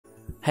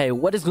Hey,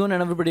 what is going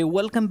on everybody?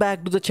 Welcome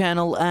back to the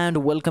channel and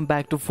welcome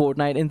back to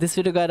Fortnite. In this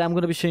video guide, I'm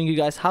going to be showing you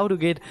guys how to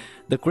get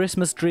the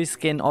Christmas tree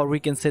skin, or we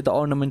can say the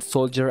ornament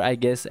soldier, I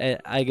guess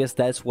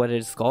that's what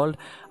it's called.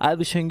 I'll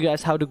be showing you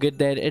guys how to get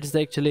that. It's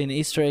actually an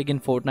Easter egg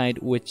in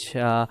Fortnite, which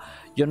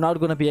you're not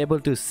going to be able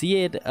to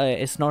see it.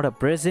 It's not a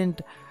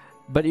present,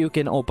 but you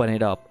can open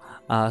it up.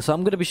 So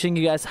I'm going to be showing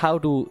you guys how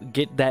to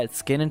get that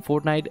skin in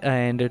Fortnite,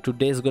 and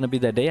today is going to be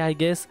the day, I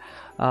guess,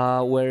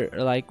 where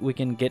like we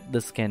can get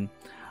the skin.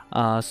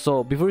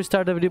 So before we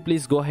start the video,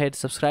 please go ahead,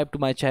 subscribe to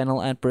my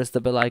channel and press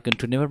the bell icon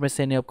to never miss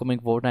any upcoming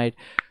Fortnite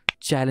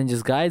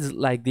challenges, guys,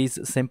 like these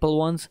simple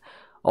ones.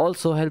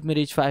 Also help me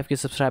reach 5k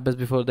subscribers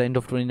before the end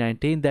of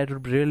 2019. That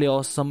would be really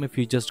awesome if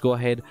you just go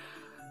ahead,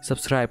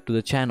 subscribe to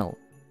the channel.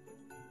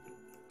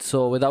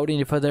 So without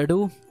any further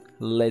ado,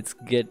 let's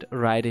get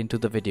right into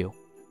the video.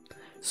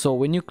 So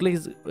when you click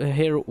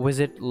here,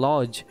 visit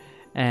lodge,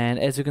 and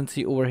as you can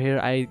see over here,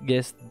 I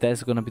guess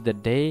that's gonna be the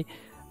day.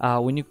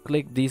 When you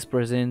click these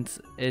presents,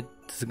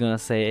 it's gonna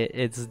say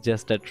it's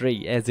just a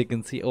tree, as you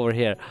can see over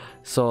here.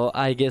 So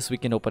I guess we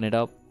can open it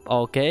up.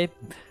 Okay,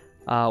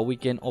 we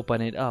can open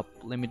it up.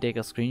 Let me take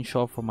a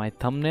screenshot for my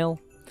thumbnail,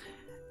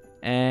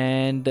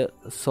 and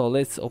so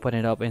let's open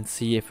it up and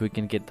see if we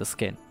can get the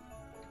skin.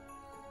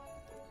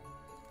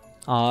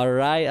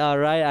 Alright,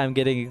 I'm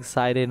getting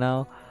excited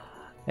now.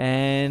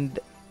 And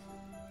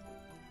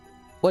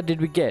what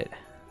did we get?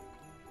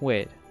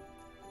 Wait,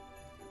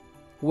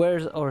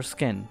 where's our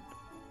skin?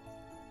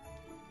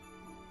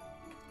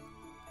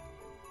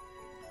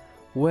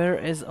 Where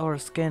is our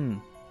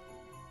skin?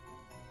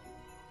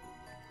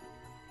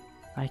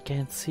 I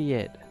can't see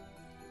it.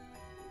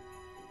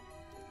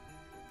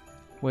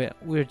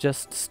 We're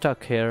just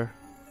stuck here.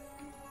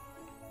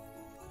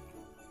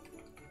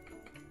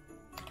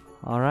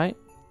 Alright,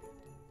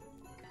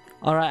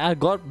 I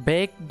got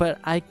baked, but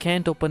I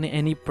can't open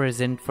any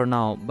present for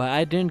now. But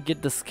I didn't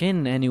get the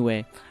skin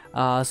anyway.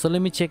 So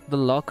let me check the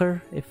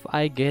locker if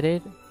I get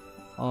it,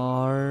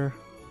 or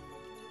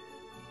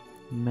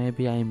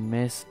maybe I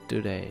missed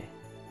today.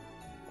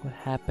 What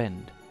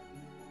happened?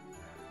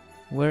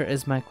 Where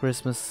is my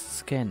Christmas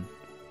skin?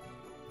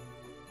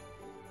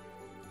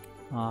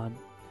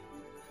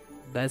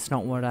 That's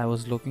not what I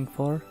was looking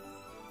for.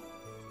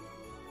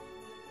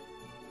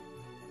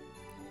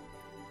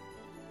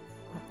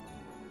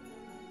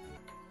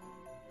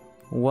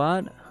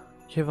 What?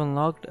 You've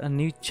unlocked a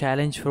new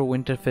challenge for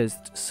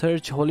Winterfest.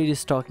 Search holiday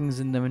stockings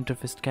in the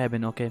Winterfest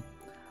cabin. Okay.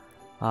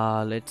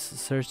 Let's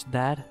search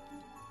that.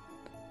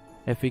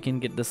 If we can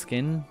get the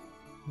skin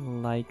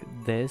like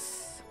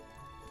this.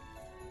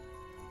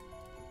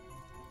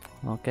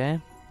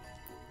 Okay.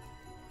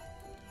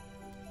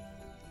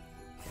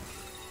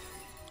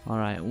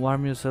 Alright,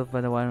 warm yourself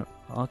by the wire.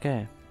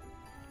 Okay.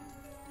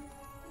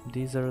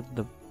 These are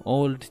the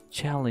old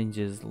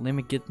challenges. Let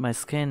me get my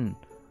skin.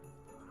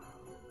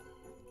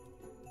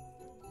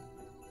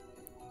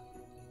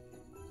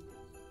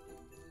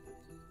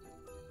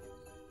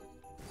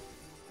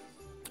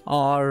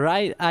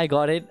 Alright, I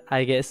got it.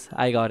 I guess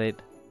I got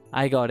it.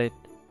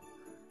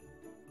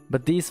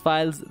 But these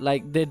files,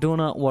 like, they do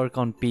not work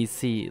on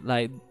PC.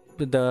 Like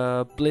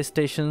the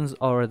PlayStations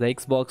or the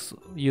Xbox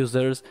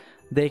users,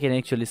 they can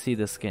actually see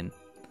the skin.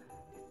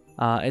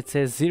 It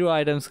says 0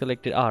 items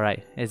collected.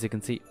 Alright, as you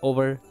can see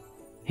over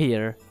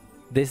here,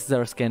 this is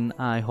our skin.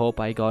 I hope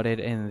I got it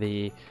in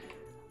the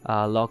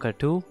locker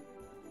too.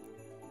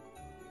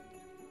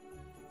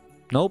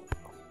 Nope,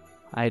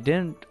 I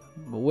didn't.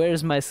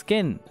 Where's my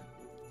skin?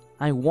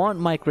 I want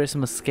my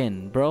Christmas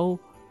skin,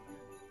 bro.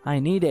 I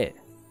need it.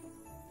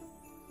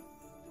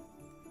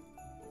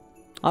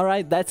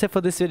 Alright, that's it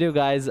for this video,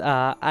 guys.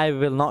 I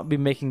will not be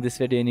making this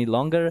video any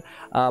longer,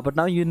 but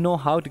now you know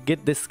how to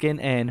get this skin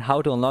and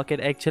how to unlock it.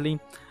 Actually,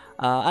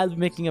 I'll be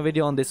making a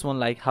video on this one,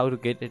 like how to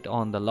get it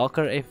on the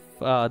locker. If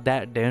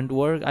that didn't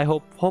work,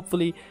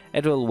 hopefully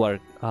it will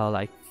work,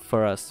 like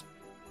for us.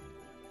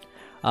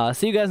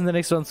 See you guys in the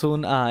next one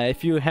soon.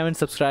 If you haven't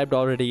subscribed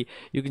already,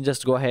 you can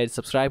just go ahead,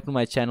 subscribe to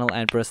my channel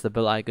and press the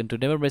bell icon to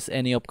never miss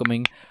any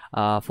upcoming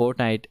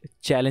Fortnite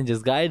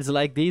challenges, guides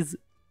like these.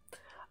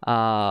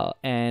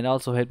 And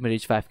also help me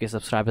reach 5k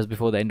subscribers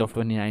before the end of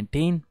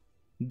 2019.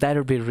 That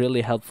would be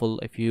really helpful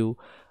if you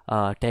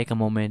take a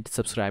moment to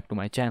subscribe to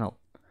my channel.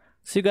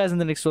 See you guys in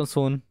the next one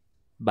soon.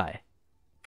 Bye.